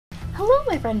Hello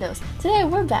my friendos! Today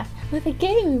we're back with a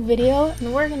gaming video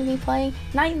and we're going to be playing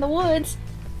Night in the Woods.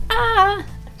 I'm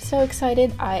so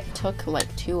excited. It took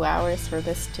like 2 hours for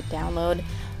this to download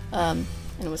and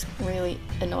it was really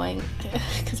annoying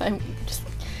because I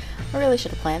really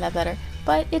should have planned that better,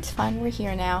 but it's fine. We're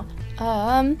here now.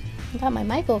 I got my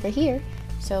mic over here,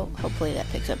 so hopefully that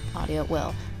picks up audio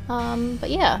well. But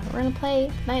yeah, we're gonna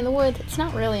play Night in the Woods. It's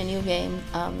not really a new game.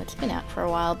 It's been out for a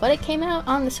while, but it came out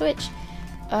on the Switch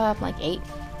like how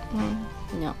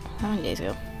many days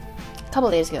ago? A couple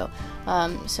days ago.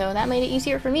 So that made it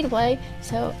easier for me to play.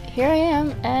 So here I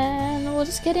am, and we'll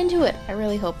just get into it. I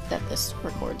really hope that this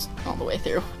records all the way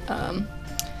through. But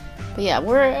yeah,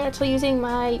 we're actually using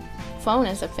my phone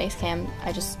as a face cam.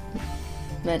 I just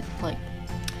meant like,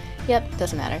 yep,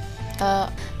 doesn't matter.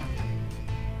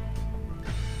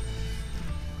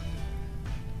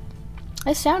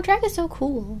 This soundtrack is so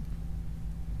cool.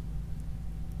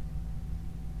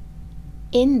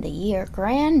 In the year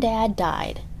Granddad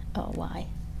died. Oh, why?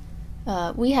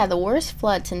 We had the worst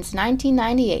flood since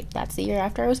 1998. That's the year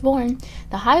after I was born.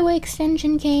 The highway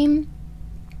extension came.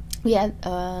 We had,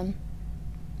 we'll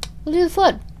do the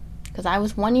flood. Because I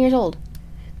was 1 year old.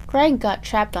 Greg got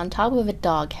trapped on top of a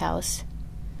doghouse.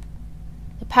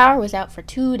 The power was out for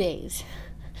 2 days.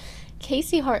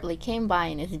 Casey Hartley came by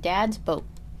in his dad's boat.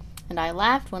 And I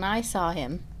laughed when I saw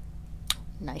him.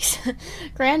 Nice.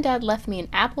 Granddad left me an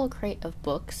apple crate of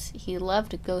books. He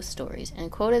loved ghost stories and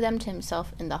quoted them to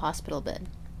himself in the hospital bed.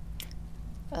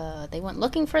 They went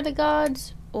looking for the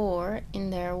gods, or in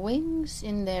their wings,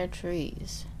 in their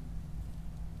trees.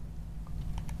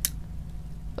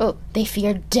 Oh, they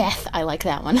feared death. I like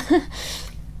that one.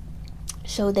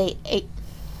 So they ate.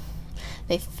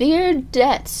 They feared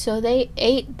death, so they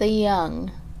ate the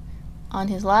young. On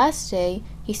his last day,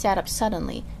 he sat up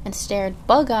suddenly and stared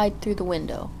bug-eyed through the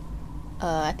window.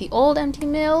 At the old empty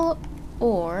mill,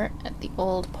 or at the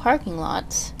old parking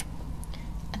lots.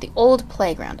 At the old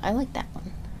playground. I like that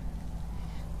one.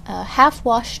 Half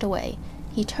washed away,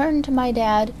 he turned to my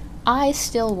dad, eyes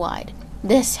still wide.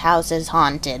 "This house is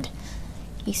haunted,"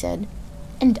 he said,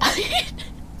 and died.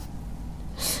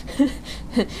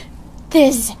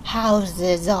 "This house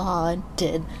is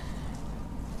haunted."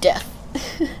 Death.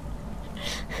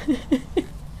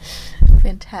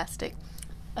 Fantastic.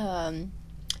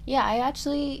 Yeah, I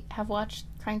actually have watched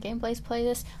Crank Gameplays play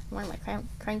this. I'm wearing my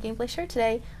Crank Gameplay shirt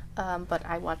today, but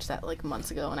I watched that like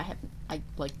months ago, and I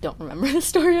like don't remember the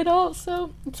story at all,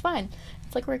 so it's fine.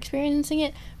 It's like we're experiencing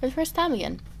it for the first time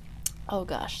again. Oh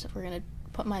gosh, so we're gonna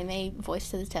put my Mae voice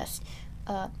to the test.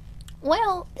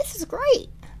 Well, this is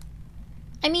great.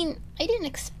 I mean, I didn't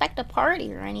expect a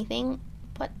party or anything,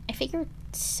 but I figured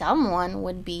someone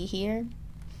would be here.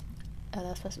 Oh,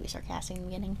 that's supposed to be sarcastic in the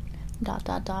beginning. ...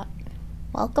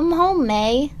 Welcome home,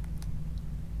 Mae.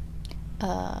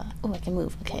 Oh, I can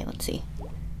move. Okay, let's see.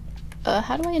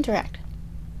 How do I interact?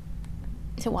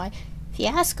 Is it Y?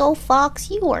 "Fiasco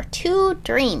Fox, you are too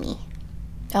dreamy."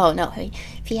 Oh, no. Hey.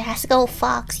 "Fiasco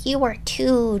Fox, you are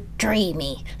too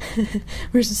dreamy."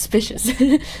 We're suspicious.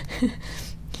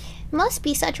 "Must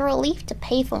be such a relief to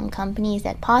payphone companies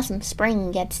that Possum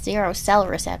Springs gets 0 cell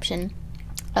reception."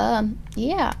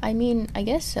 Yeah, I mean, I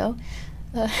guess so.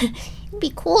 "It'd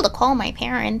be cool to call my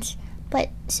parents, but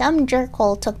some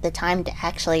jerkhole took the time to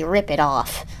actually rip it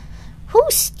off. Who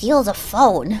steals a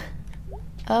phone?"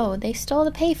 Oh, they stole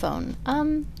the payphone.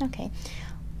 Okay.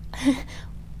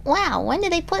 "Wow, when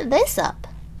did they put this up?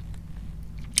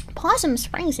 Possum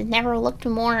Springs has never looked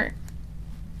more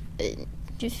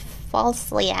just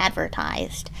falsely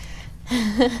advertised."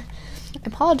 I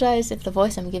apologize if the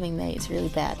voice I'm giving Mae is really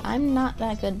bad. I'm not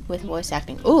that good with voice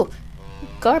acting. Ooh,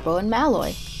 Garbo and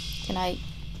Malloy. Can I...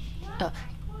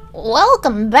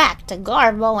 "Welcome back to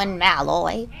Garbo and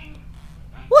Malloy.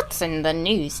 What's in the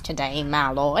news today,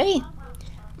 Malloy?"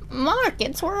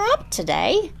 "Markets were up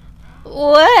today.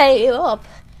 Way up."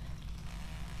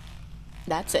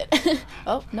 That's it.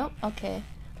 Oh, nope, okay.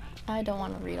 I don't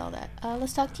want to read all that.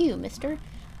 Let's talk to you, mister.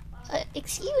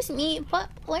 Excuse me, but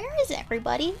where is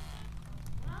everybody?"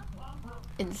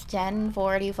 "It's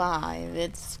 10:45.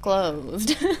 It's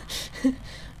closed."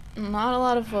 Not a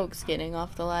lot of folks getting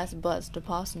off the last bus to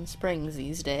Possum Springs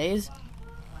these days.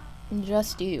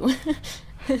 Just you.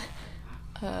 Let's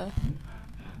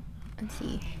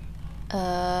see.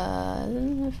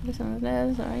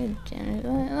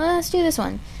 Let's do this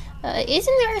one.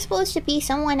 Isn't there supposed to be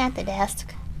someone at the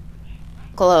desk?"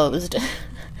 Closed.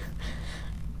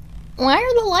 "Why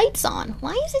are the lights on?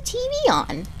 Why is the TV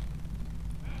on?"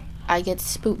 I get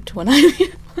spooked when I'm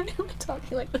here. Why am I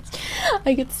talking like this?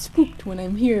 I get spooked when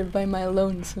I'm here by my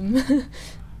lonesome.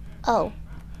 Oh.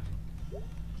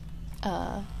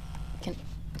 Can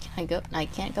I go? I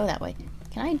can't go that way.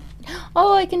 Can I?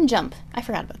 Oh, I can jump. I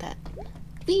forgot about that.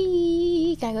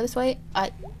 Whee! Can I go this way?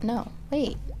 No.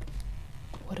 Wait.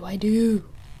 What do I do?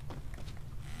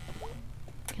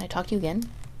 Can I talk to you again?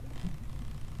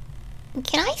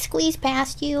 Can I squeeze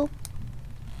past you?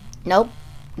 Nope.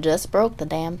 Just broke the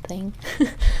damn thing.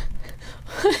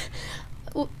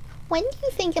 When do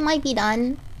you think it might be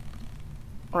done?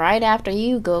 Right after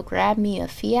you go grab me a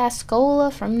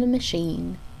fiascola from the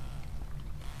machine.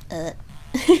 Am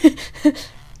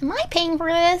I paying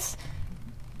for this?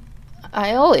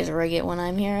 I always rig it when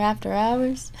I'm here after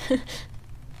hours.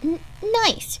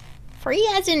 Nice. Free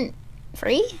as in...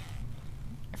 free?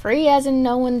 Free as in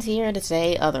no one's here to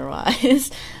say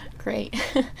otherwise. Great.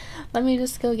 Let me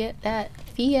just go get that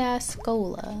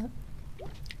fiascola.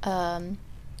 Oh,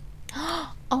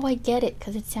 I get it,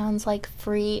 because it sounds like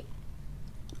free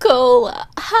cola.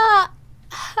 Ha!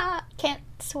 Ha! Can't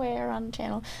swear on the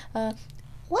channel.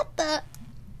 What the...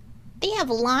 They have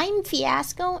lime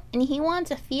fiasco and he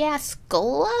wants a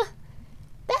fiascola?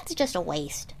 That's just a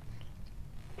waste.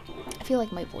 I feel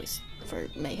like my voice for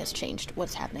May has changed.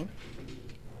 What's happening?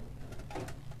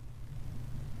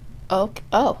 Okay.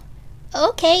 Oh.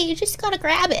 Okay, you just gotta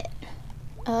grab it.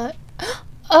 Oh.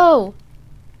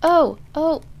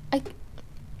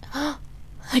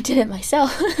 I did it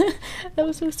myself. That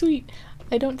was so sweet.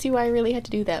 I don't see why I really had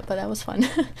to do that, but that was fun.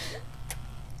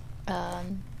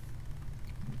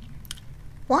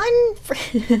 One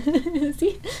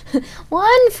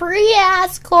free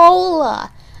ass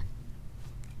cola.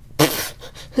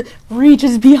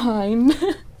 Reaches behind.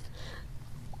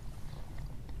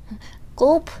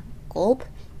 Gulp, gulp.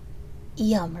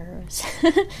 Yummers.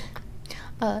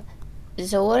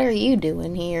 So what are you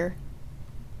doing here?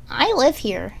 I live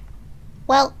here.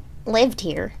 Well, lived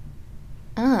here.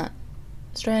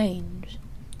 Strange.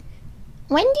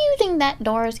 When do you think that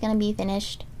door is gonna be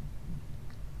finished?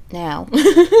 Now.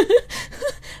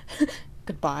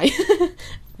 Goodbye.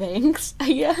 Thanks,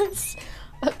 I guess.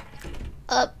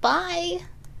 Bye.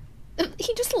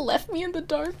 He just left me in the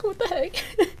dark. What the heck?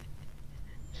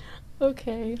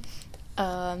 Okay.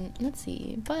 Let's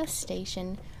see. Bus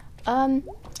station.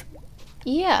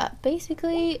 Yeah,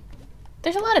 basically,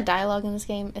 there's a lot of dialogue in this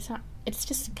game. It's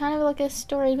just kind of like a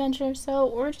story adventure, so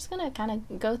we're just gonna kind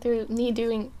of go through me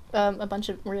doing a bunch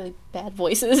of really bad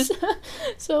voices.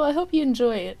 So I hope you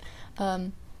enjoy it.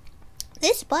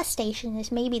 This bus station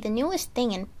is maybe the newest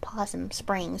thing in Possum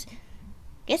Springs.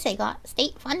 Guess they got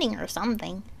state funding or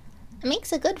something. It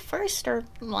makes a good first or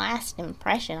last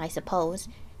impression, I suppose.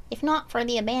 If not for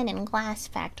the abandoned glass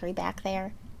factory back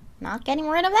there. Not getting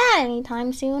rid of that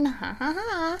anytime soon. Ha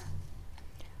ha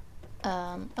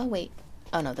ha. Oh wait.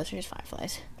 Oh no, those are just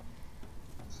fireflies.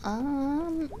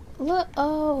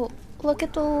 Look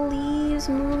at the leaves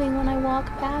moving when I walk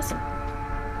past them.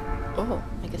 Oh,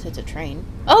 I guess it's a train.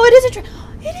 Oh, it is a train!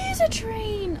 It is a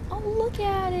train! Oh, look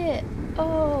at it!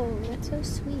 Oh, that's so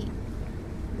sweet.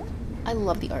 I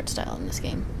love the art style in this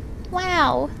game.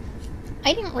 Wow.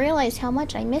 I didn't realize how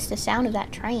much I missed the sound of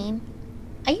that train.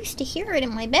 I used to hear it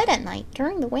in my bed at night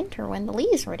during the winter when the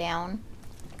leaves were down.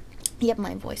 Yep,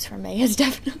 my voice for May has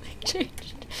definitely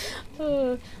changed.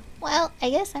 Well, I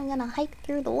guess I'm gonna hike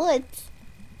through the woods.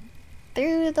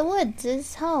 Through the woods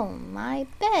is home, my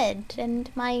bed,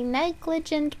 and my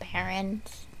negligent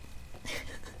parents.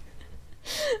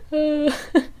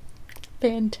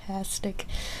 Fantastic.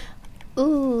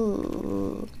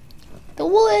 Ooh. The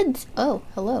woods! Oh,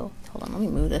 hello. Hold on, let me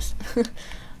move this.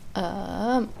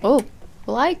 Oh, well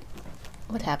what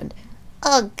happened?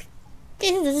 Ugh,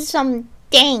 this is some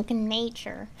dank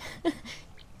nature.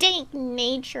 Dank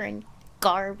nature and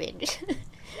garbage.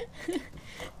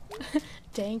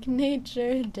 Dank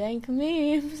nature, dank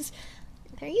memes.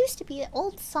 There used to be an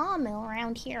old sawmill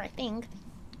around here, I think.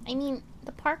 I mean,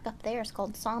 the park up there is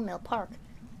called Sawmill Park.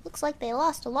 Looks like they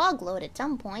lost a log load at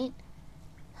some point.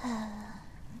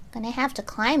 Gonna have to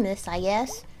climb this, I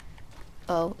guess.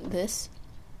 Oh, this?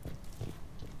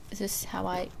 Is this how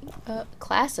I...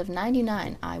 class of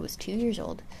 99. I was 2 years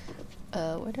old.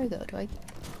 Where do I go? Do I...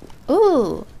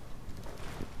 Ooh!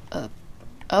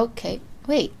 Okay.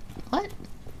 Wait, what?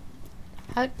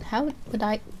 How would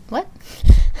I... What?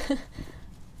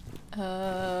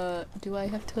 Do I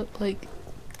have to, like...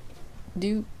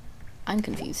 do... I'm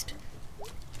confused.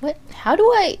 What? How do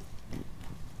I...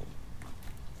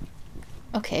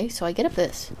 Okay, so I get up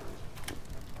this.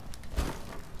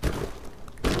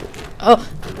 Oh!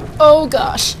 Oh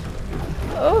gosh!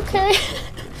 Okay.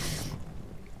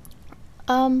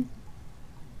 Oh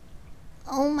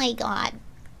my god.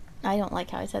 I don't like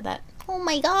how I said that. Oh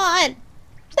my god.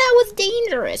 That was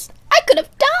dangerous. I could have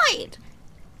died.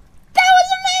 That was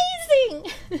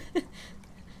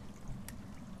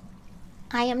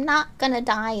I am not gonna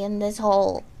die in this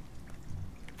hole.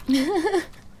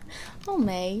 Oh,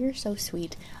 Mae, you're so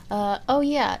sweet. Oh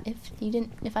yeah, if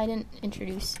I didn't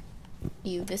introduce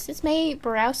you, this is Mae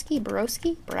Borowski,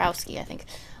 I think.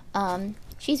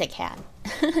 She's a cat.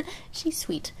 She's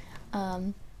sweet.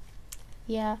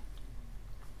 Yeah.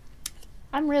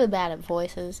 I'm really bad at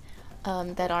voices,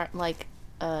 that aren't like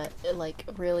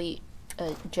really,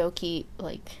 jokey,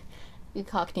 like,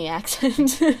 Cockney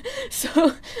accent.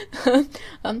 So,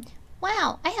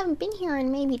 Wow, I haven't been here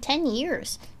in maybe 10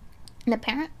 years. And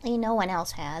apparently no one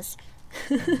else has.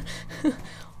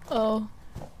 Oh,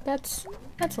 that's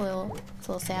a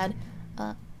little sad.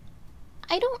 I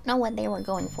don't know what they were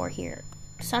going for here.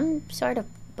 Some sort of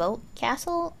boat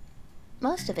castle?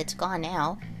 Most of it's gone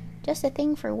now. Just a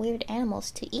thing for weird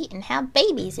animals to eat and have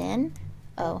babies in.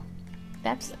 Oh,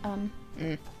 that's a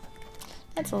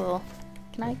little...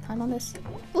 Can I climb on this?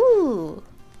 Ooh!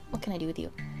 What can I do with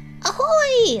you?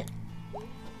 Ahoy!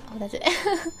 Oh, that's it.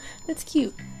 That's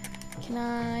cute. Can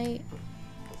I...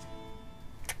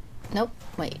 Nope.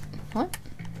 Wait. What?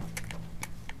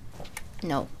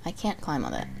 No, I can't climb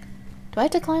on that. Do I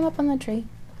have to climb up on the tree?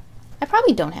 I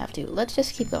probably don't have to. Let's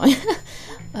just keep going.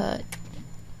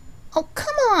 Oh,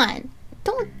 come on!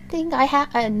 Don't think I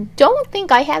have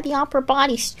the upper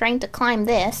body strength to climb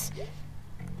this.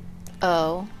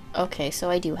 Oh, okay, so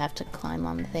I do have to climb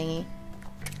on the thingy.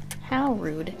 How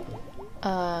rude.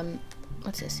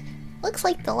 What's this? Looks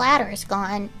like the ladder is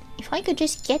gone. If I could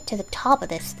just get to the top of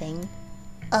this thing.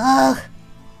 Ugh!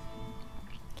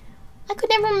 I could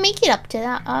never make it up to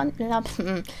that,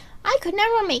 I could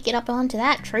never make it up onto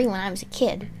that tree when I was a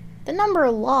kid. The number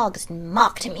of logs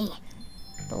mocked me.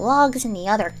 The logs and the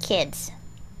other kids.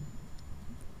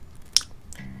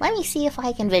 Let me see if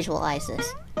I can visualize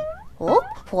this. Whoop,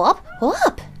 whoop,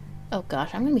 whoop! Oh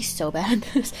gosh, I'm gonna be so bad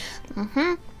at this.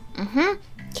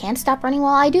 Can't stop running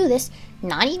while I do this.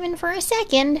 Not even for a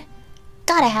second.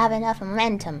 Gotta have enough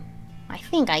momentum. I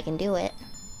think I can do it.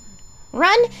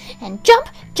 Run and jump,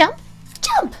 jump,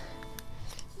 jump!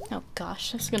 Oh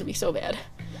gosh, this is gonna be so bad.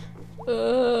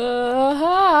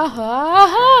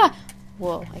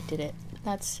 Whoa, I did it.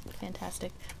 That's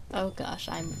fantastic. Oh gosh,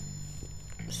 I'm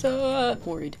so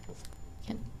worried.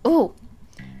 Oh!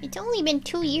 It's only been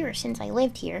 2 years since I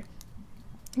lived here.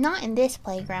 Not in this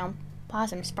playground.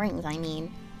 Possum Springs, I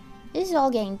mean. This is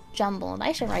all getting jumbled.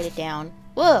 I should write it down.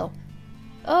 Whoa!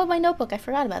 Oh, my notebook. I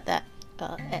forgot about that.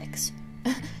 X.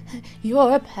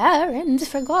 Your parents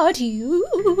forgot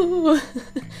you.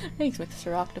 Thanks,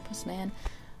 Mr. Octopus Man.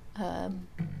 I'm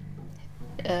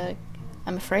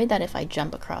afraid that if I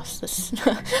jump across this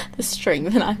the string,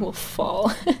 then I will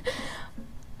fall.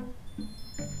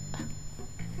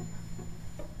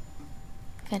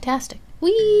 Fantastic.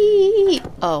 Whee!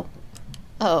 Oh.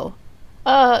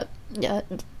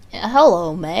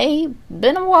 Hello, Mae.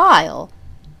 Been a while.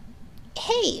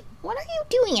 Hey, what are you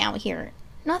doing out here?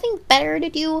 Nothing better to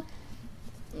do?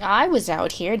 I was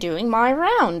out here doing my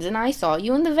rounds, and I saw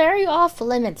you in the very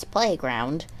off-limits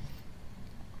playground.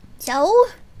 So?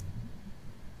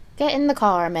 Get in the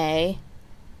car, Mae.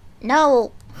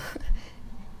 No.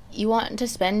 You want to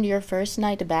spend your first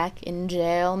night back in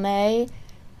jail, Mae?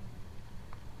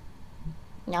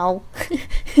 No.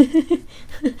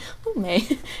 Oh,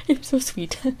 Mae, you're so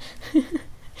sweet.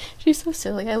 She's so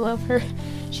silly. I love her.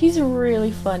 She's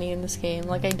really funny in this game.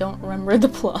 Like, I don't remember the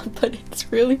plot, but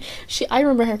it's really... I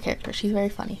remember her character. She's very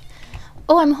funny.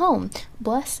 Oh, I'm home.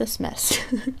 Bless this mess.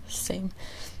 Same.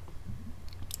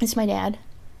 It's my dad.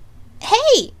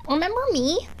 Hey, remember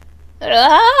me?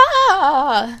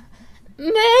 Ah!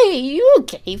 Mae, you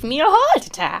gave me a heart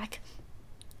attack.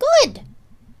 Good.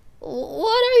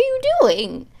 What are you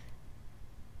doing?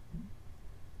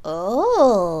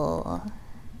 Oh...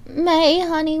 Mae,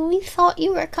 honey, we thought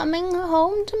you were coming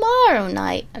home tomorrow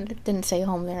night. I didn't say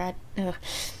home there.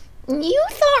 You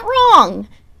thought wrong.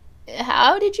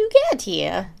 How did you get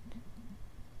here?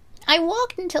 I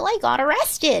walked until I got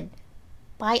arrested.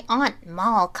 By Aunt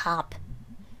Mall Cop.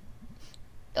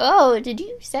 Oh, did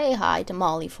you say hi to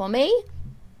Molly for me?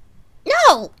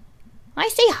 No! I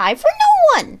say hi for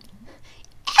no one.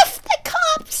 F the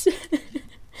cops!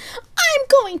 I'm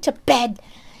going to bed.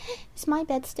 Is my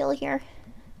bed still here?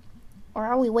 Or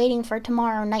are we waiting for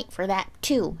tomorrow night for that,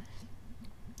 too?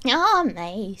 Oh,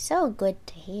 Mae, so good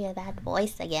to hear that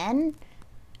voice again.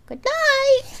 Good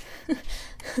night!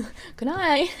 Good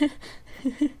night!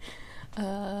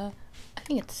 I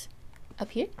think it's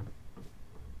up here.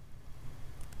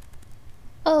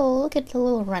 Oh, look at the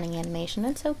little running animation.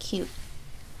 That's so cute.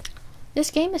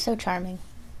 This game is so charming.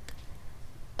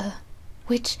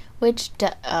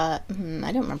 I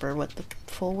don't remember what the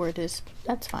full word is.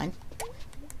 That's fine.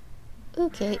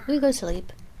 Okay, we go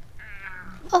sleep.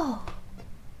 Oh,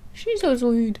 she's so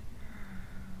sweet.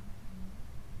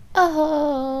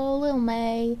 Oh, little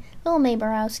Mae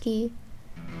Borowski.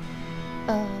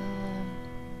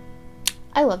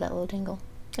 I love that little jingle.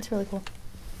 It's really cool.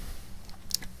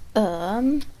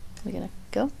 We're gonna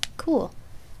go? Cool.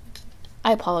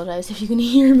 I apologize if you can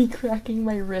hear me cracking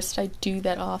my wrist. I do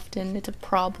that often. It's a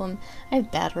problem. I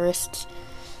have bad wrists.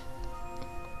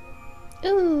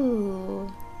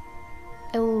 Ooh.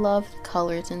 I love the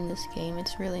colors in this game.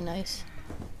 It's really nice.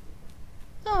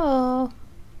 Oh.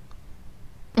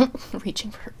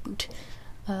 Reaching for her boot.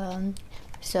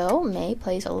 So, Mae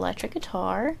plays electric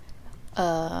guitar.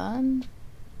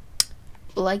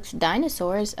 Likes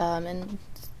dinosaurs, and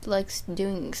likes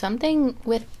doing something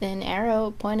with an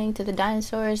arrow pointing to the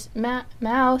dinosaur's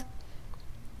mouth.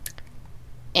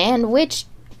 And which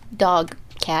dog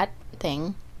cat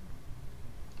thing?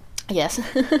 Yes.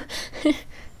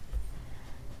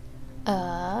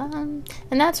 And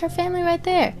that's her family right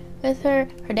there, with her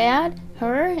dad,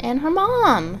 her, and her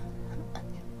mom.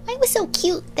 I was so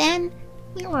cute then.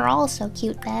 We were all so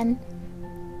cute then.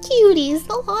 Cuties,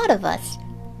 the lot of us.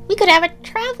 We could have a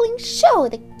traveling show,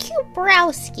 the Cute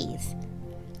Borowskis.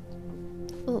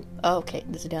 Ooh, okay,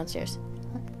 this is downstairs.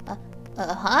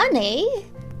 Honey?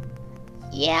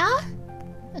 Yeah?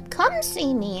 Come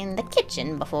see me in the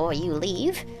kitchen before you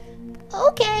leave.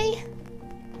 Okay.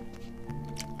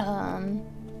 Oh,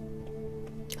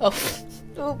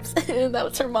 oops, that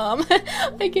was her mom.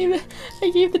 I gave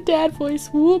the dad voice.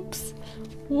 Whoops.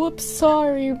 Whoops,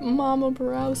 sorry, Mama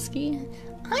Borowski.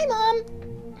 Hi, Mom.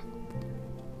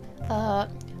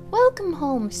 Welcome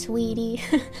home, sweetie.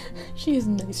 She has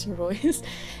a nicer voice.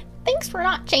 Thanks for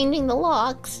not changing the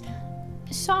locks.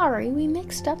 Sorry, we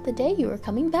mixed up the day you were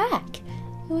coming back.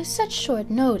 It was such short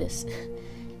notice.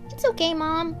 It's okay,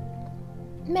 Mom.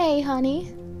 Mae,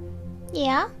 honey.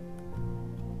 Yeah?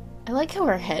 I like how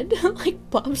her head, like,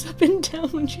 bobs up and down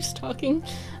when she's talking.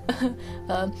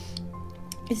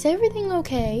 Is everything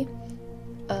okay?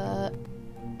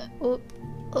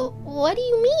 What do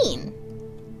you mean?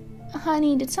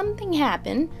 Honey, did something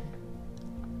happen?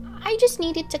 I just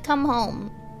needed to come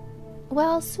home.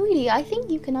 Well, sweetie, I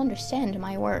think you can understand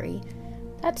my worry.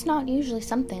 That's not usually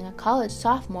something a college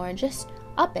sophomore just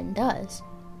up and does.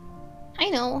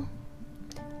 I know.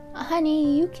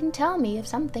 Honey, you can tell me if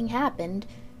something happened.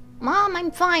 Mom,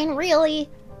 I'm fine, really.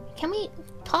 Can we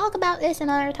talk about this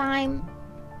another time?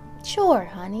 Sure,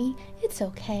 honey. It's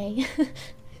okay.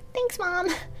 Thanks, Mom.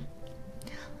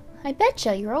 I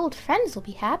betcha your old friends will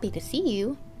be happy to see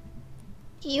you.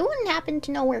 You wouldn't happen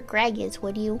to know where Greg is,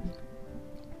 would you?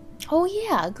 Oh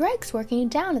yeah, Greg's working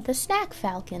down at the Snack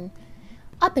Falcon.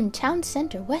 Up in town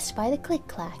center, west by the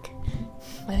Click-Clack.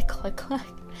 By the Click-Clack?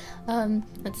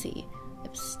 Let's see.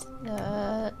 Let's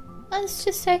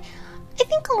just say, I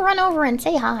think I'll run over and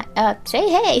say hi. Say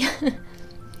hey.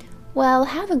 Well,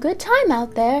 have a good time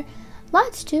out there.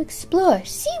 Lots to explore.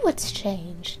 See what's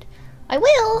changed. I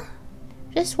will.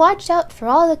 Just watch out for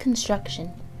all the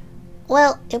construction.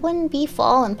 Well, it wouldn't be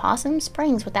fall in Possum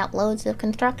Springs without loads of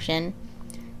construction.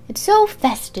 It's so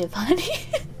festive, honey.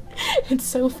 It's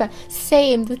so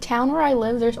Same. The town where I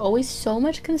live, there's always so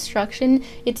much construction.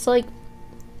 It's like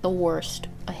the worst.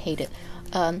 I hate it.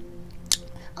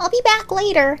 I'll be back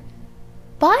later.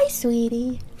 Bye,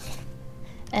 sweetie.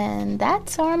 And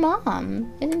that's our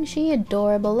mom. Isn't she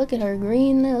adorable? Look at her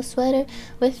green little sweater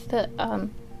with the,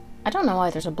 I don't know why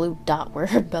there's a blue dot where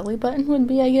her belly button would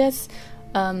be, I guess.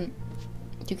 Do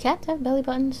cats have belly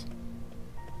buttons?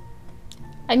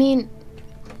 I mean,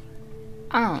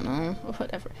 I don't know.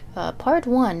 Whatever. Part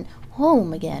 1.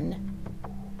 Home again.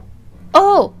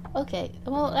 Oh! Okay.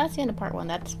 Well, that's the end of part 1.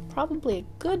 That's probably a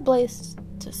good place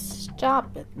to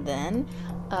stop it then.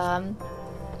 I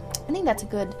think that's a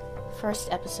good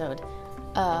first episode.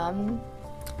 Yeah,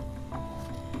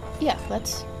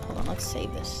 hold on, let's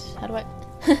save this. How do I...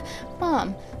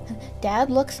 Mom,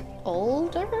 Dad looks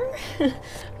older?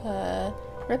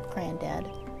 Rip Granddad.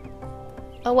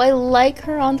 Oh, I like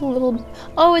her on the little...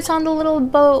 Oh, it's on the little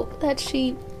boat that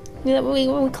we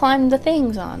climbed the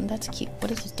things on. That's cute.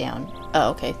 What is this down? Oh,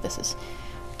 okay, this is...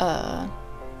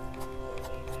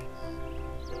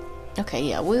 Okay,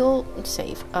 yeah, we'll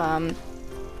save.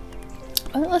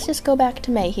 Let's just go back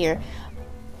to Mae here.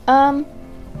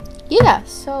 Yeah,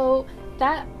 so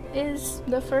that is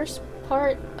the first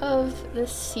part of the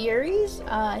series.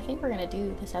 I think we're gonna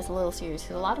do this as a little series,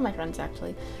 because a lot of my friends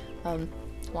actually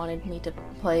wanted me to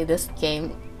play this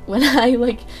game when I,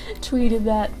 like, tweeted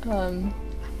that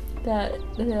that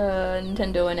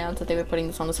Nintendo announced that they were putting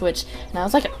this on the Switch, and I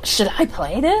was like, should I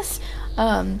play this?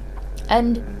 And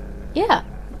yeah,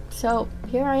 so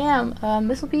here I am.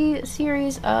 This will be a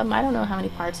series. I don't know how many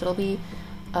parts it'll be.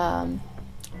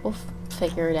 We'll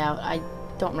figure it out. I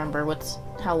don't remember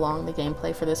how long the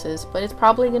gameplay for this is, but it's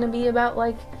probably gonna be about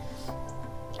like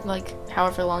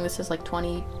however long this is, like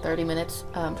 20-30 minutes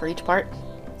for each part.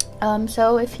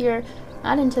 So if you're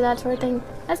not into that sort of thing,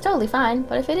 that's totally fine,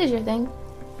 but if it is your thing,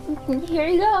 here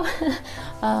you go.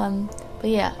 But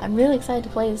yeah, I'm really excited to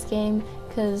play this game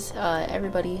because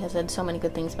everybody has said so many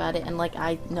good things about it, and like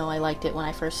I know I liked it when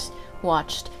I first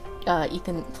watched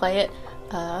Ethan play it,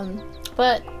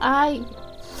 but I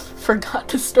forgot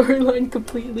the storyline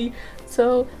completely,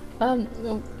 so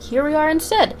here we are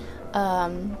instead.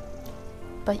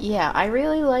 But yeah, I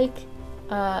really like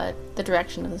the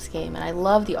direction of this game, and I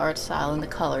love the art style and the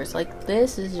colors. Like,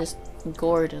 this is just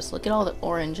gorgeous. Look at all the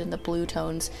orange and the blue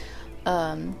tones.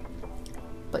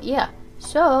 But yeah,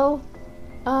 so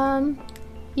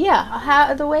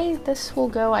yeah, the way this will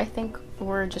go, I think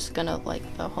we're just gonna like,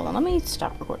 oh, hold on, let me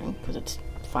stop recording because it's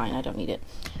fine, I don't need it.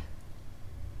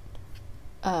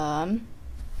 But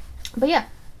yeah,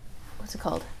 what's it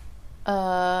called?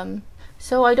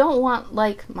 So I don't want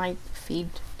like my feed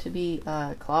to be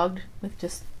clogged with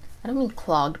just, I don't mean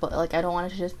clogged, but like I don't want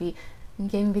it to just be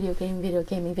game video, game video,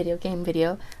 gaming video, game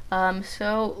video.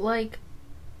 So like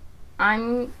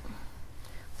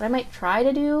what I might try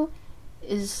to do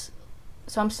is,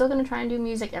 so I'm still gonna try and do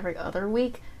music every other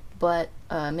week, but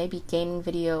maybe gaming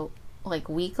video like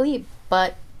weekly,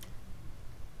 but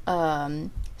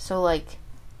so like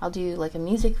I'll do like a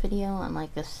music video on like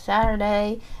a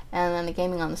Saturday, and then the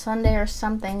gaming on the Sunday or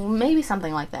something, maybe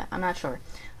something like that. I'm not sure.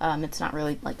 It's not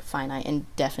really like finite and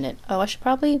definite. Oh, I should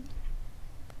probably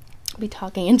be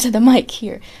talking into the mic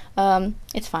here.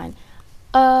 It's fine.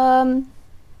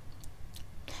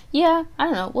 Yeah, I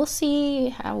don't know. We'll see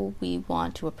how we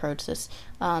want to approach this.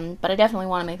 But I definitely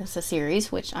want to make this a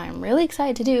series, which I'm really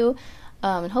excited to do.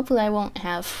 And hopefully I won't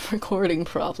have recording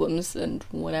problems and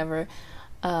whatever.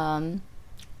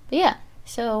 But yeah,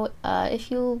 so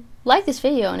if you like this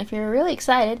video and if you're really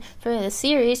excited for this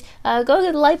series, go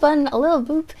hit the like button, a little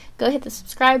boop, go hit the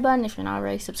subscribe button if you're not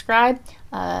already subscribed,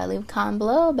 leave a comment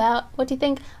below about what you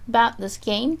think about this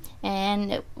game,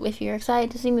 and if you're excited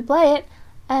to see me play it,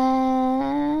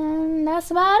 and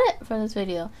that's about it for this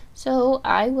video. So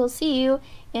I will see you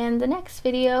in the next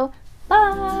video.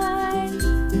 Bye!